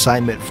 There's an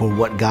excitement for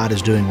what God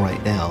is doing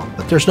right now,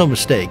 but there's no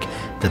mistake,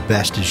 the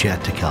best is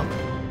yet to come.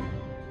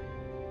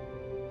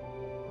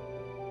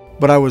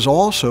 But I was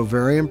also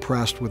very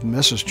impressed with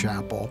Mrs.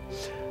 Chappell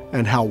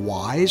and how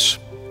wise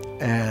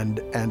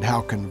and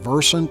how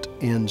conversant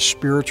in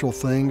spiritual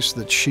things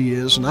that she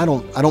is. And I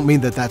don't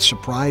mean that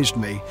surprised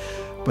me,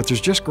 but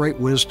there's just great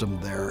wisdom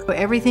there.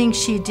 Everything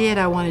she did,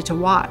 I wanted to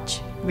watch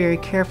very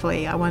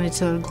carefully. I wanted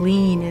to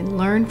glean and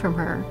learn from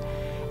her.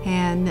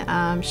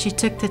 And she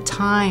took the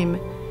time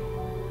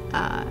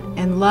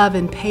and love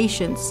and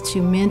patience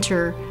to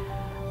mentor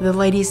the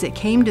ladies that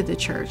came to the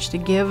church, to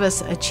give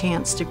us a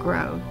chance to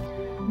grow.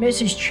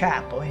 Mrs.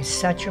 Chappell is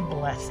such a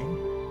blessing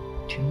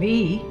to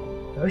me,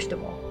 first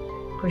of all,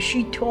 because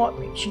she taught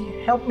me, she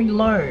helped me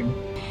learn.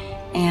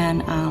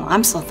 And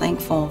I'm so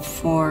thankful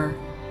for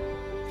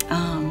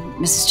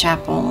Mrs.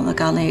 Chappell, the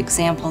godly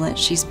example that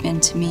she's been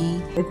to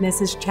me. With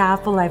Mrs.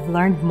 Chappell, I've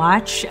learned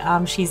much.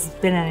 She's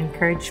been an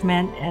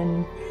encouragement,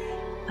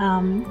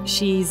 and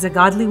she's a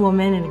godly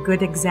woman and a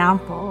good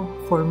example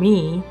for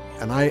me.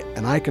 And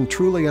I can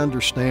truly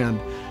understand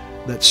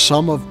that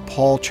some of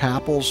Paul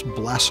Chappell's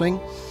blessing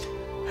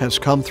has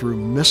come through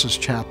Mrs.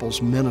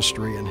 Chappell's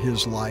ministry in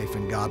his life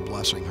and God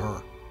blessing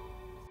her.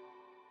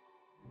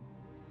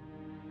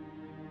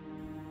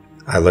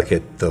 I look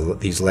at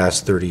these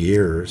last 30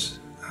 years,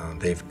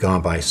 they've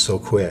gone by so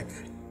quick,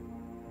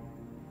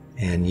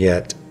 and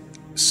yet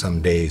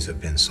some days have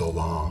been so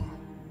long.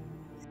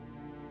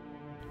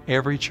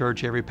 Every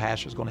church, every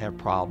pastor is going to have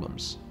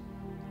problems.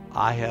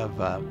 I have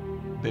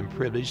been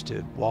privileged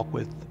to walk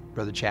with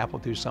Brother Chappell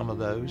through some of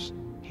those.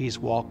 He's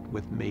walked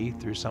with me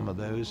through some of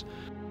those.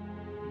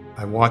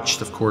 I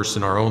watched, of course,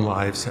 in our own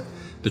lives,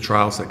 the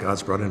trials that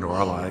God's brought into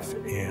our life,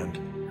 and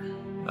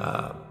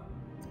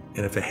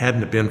if it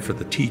hadn't have been for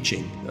the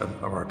teaching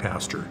of our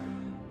pastor,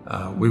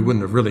 we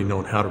wouldn't have really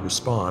known how to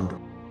respond.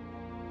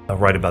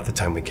 Right about the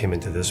time we came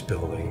into this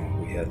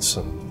building, we had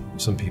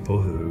some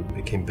people who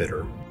became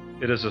bitter.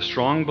 It is a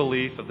strong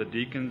belief of the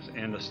deacons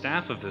and the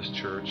staff of this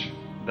church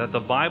that the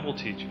Bible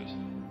teaches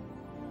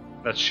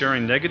that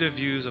sharing negative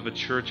views of a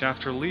church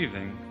after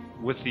leaving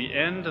with the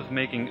end of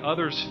making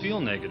others feel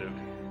negative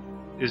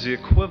is the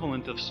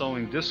equivalent of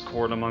sowing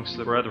discord amongst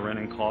the brethren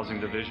and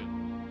causing division.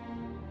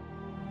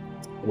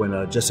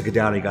 When Jessica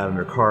Downey got in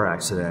her car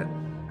accident,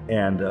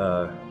 and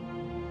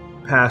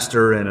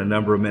pastor and a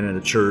number of men in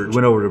the church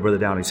went over to Brother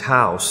Downey's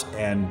house,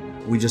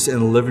 and we just in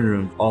the living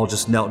room all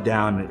just knelt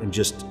down and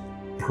just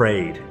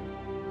prayed.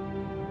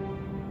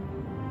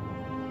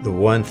 The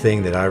one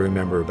thing that I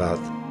remember about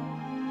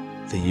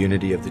the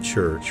unity of the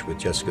church with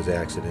Jessica's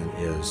accident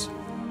is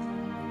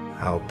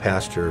how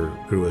Pastor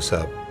grew us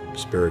up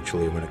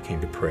spiritually when it came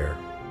to prayer.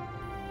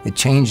 It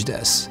changed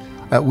us.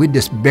 We'd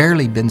just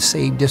barely been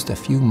saved just a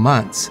few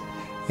months,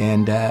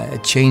 and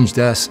it changed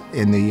us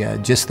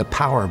in just the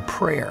power of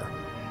prayer.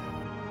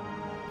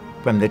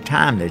 From the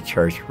time the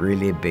church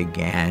really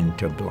began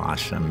to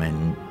blossom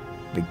and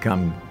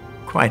become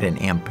quite an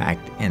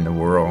impact in the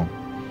world,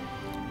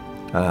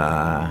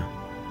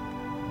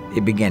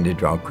 it began to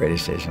draw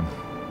criticism.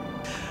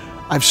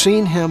 I've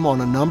seen him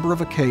on a number of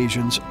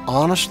occasions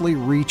honestly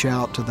reach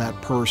out to that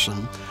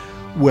person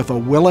with a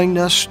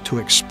willingness to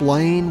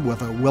explain,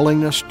 with a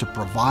willingness to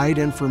provide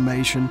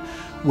information,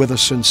 with a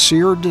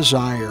sincere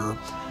desire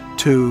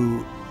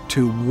to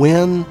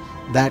win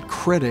that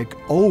critic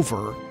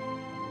over.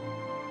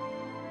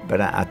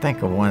 But I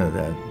think of one of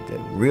the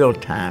real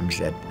times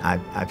that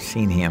I've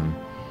seen him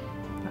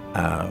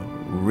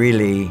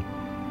really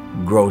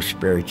grow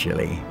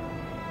spiritually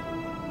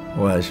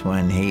was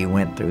when he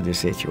went through the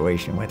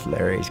situation with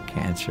Larry's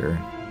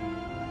cancer.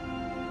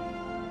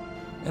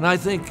 And I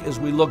think as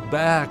we look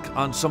back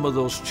on some of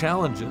those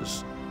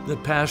challenges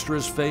that Pastor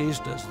has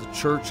faced, as the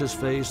church has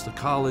faced, the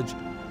college,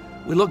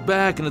 we look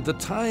back, and at the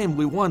time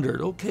we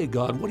wondered, okay,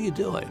 God, what are you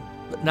doing?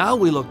 But now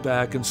we look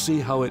back and see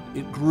how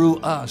it grew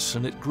us,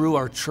 and it grew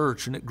our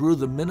church, and it grew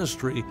the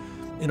ministry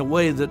in a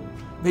way that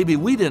maybe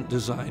we didn't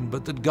design,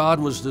 but that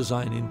God was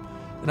designing.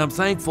 And I'm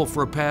thankful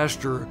for a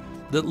pastor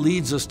that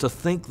leads us to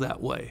think that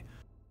way.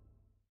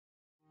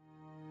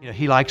 You know,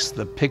 he likes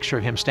the picture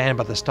of him standing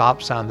by the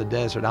stop sign in the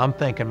desert. I'm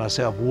thinking to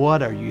myself,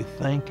 what are you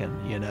thinking,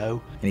 you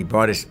know? And he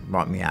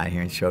brought me out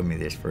here and showed me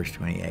this first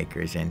 20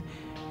 acres, and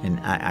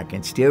I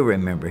can still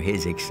remember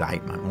his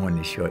excitement, wanting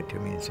to show it to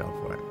me and so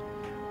forth.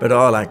 But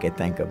all I could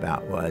think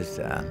about was,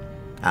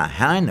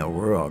 how in the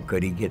world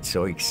could he get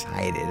so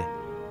excited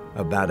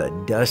about a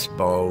dust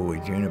bowl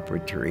with juniper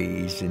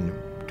trees and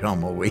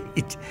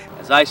tumbleweeds?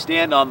 As I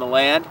stand on the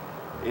land,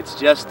 it's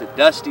just a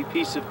dusty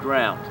piece of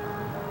ground,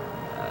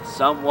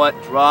 somewhat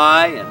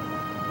dry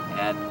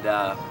and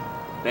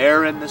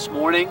barren this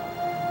morning.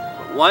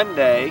 But one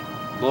day,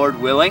 Lord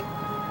willing,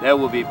 there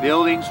will be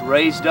buildings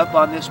raised up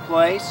on this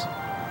place,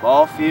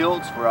 ball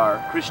fields for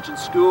our Christian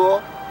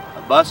school,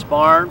 a bus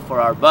barn for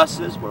our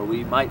buses where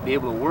we might be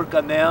able to work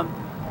on them,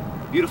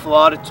 a beautiful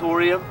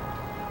auditorium,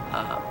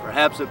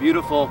 perhaps a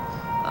beautiful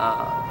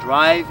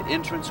drive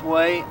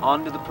entranceway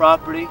onto the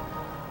property.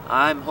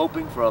 I'm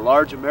hoping for a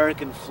large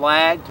American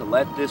flag to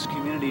let this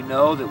community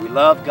know that we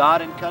love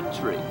God and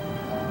country.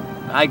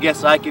 I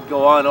guess I could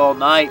go on all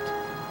night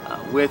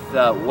with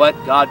what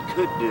God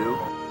could do.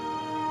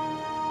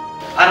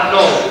 I don't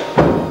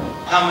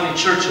know how many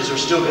churches are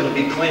still going to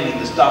be claiming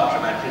this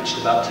doctrine I preached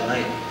about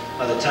tonight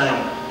by the time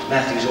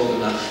Matthew's old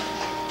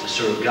enough to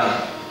serve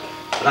God,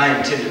 but I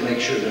intend to make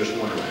sure there's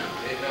one around.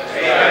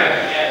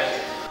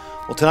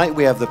 Well, tonight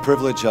we have the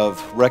privilege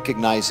of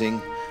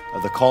recognizing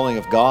the calling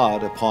of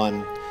God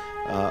upon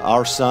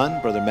our son,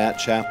 Brother Matt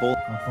Chappell.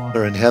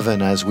 Father in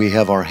heaven, as we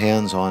have our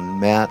hands on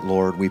Matt,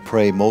 Lord, we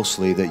pray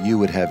mostly that you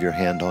would have your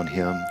hand on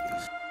him.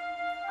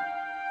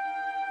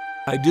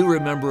 I do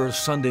remember a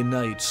Sunday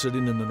night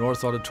sitting in the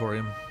North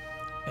Auditorium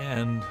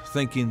and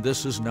thinking,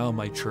 this is now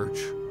my church.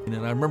 And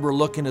I remember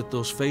looking at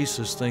those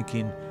faces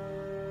thinking,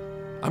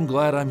 I'm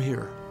glad I'm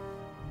here.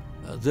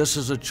 This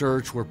is a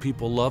church where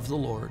people love the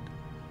Lord.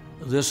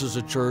 This is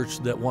a church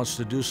that wants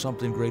to do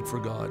something great for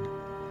God.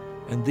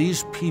 And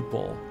these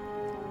people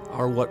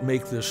are what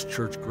make this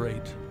church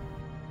great.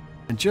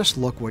 And just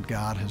look what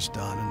God has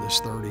done in this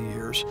 30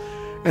 years.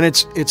 And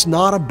it's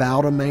not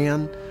about a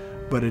man,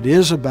 but it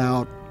is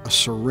about a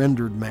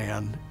surrendered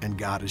man, and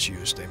God has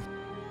used him.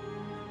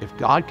 If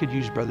God could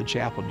use Brother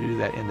Chappell to do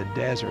that in the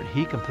desert,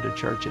 he can put a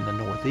church in the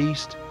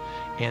Northeast,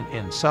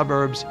 in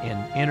suburbs, in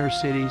inner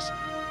cities,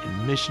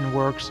 in mission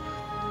works.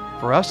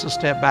 For us to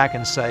step back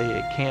and say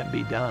it can't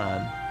be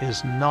done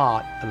is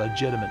not a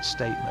legitimate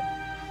statement,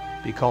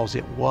 because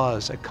it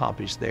was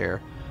accomplished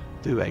there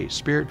through a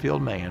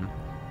spirit-filled man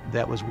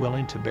that was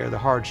willing to bear the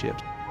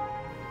hardships.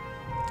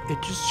 It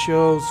just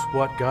shows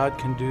what God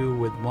can do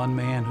with one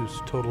man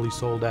who's totally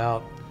sold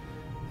out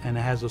and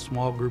has a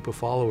small group of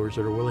followers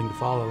that are willing to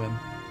follow him.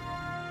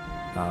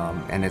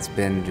 And it's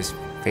been just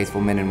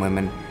faithful men and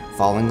women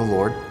following the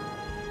Lord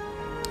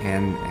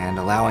and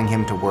allowing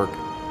him to work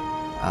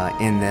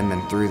in them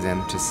and through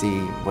them to see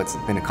what's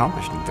been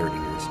accomplished in 30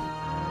 years.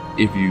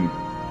 If you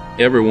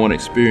ever want to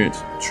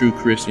experience true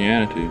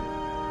Christianity,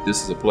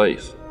 this is a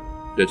place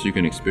that you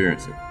can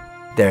experience it.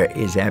 There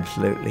is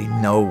absolutely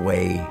no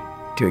way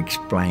to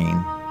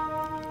explain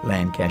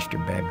Lancaster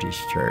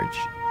Baptist Church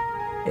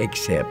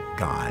except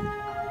God.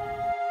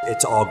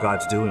 It's all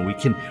God's doing.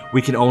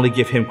 We can only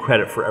give him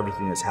credit for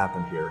everything that's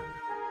happened here.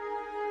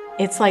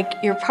 It's like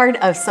you're part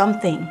of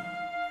something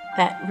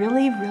that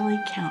really, really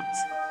counts.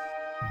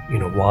 You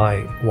know,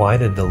 why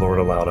did the Lord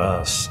allow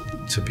us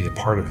to be a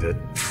part of it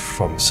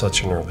from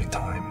such an early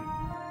time?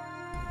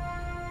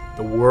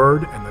 The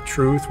word and the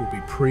truth will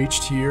be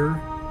preached here,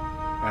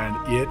 and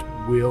it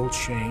will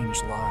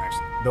change lives.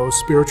 Those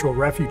spiritual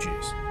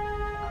refugees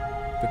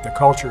that the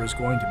culture is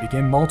going to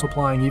begin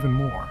multiplying even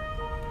more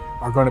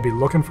are going to be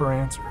looking for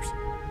answers,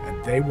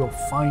 and they will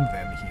find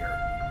them here.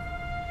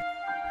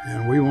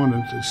 And we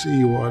wanted to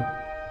see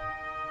what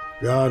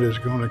God is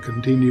going to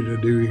continue to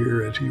do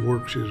here as he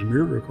works his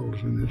miracles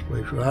in this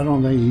place. But I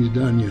don't think he's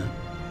done yet.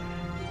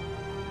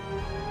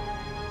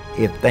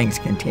 If things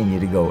continue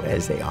to go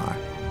as they are,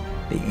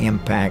 the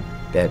impact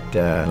that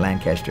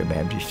Lancaster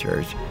Baptist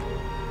Church,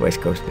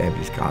 West Coast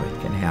Baptist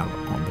College can have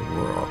on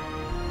the world,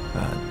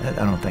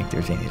 I don't think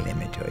there's any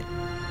limit to it.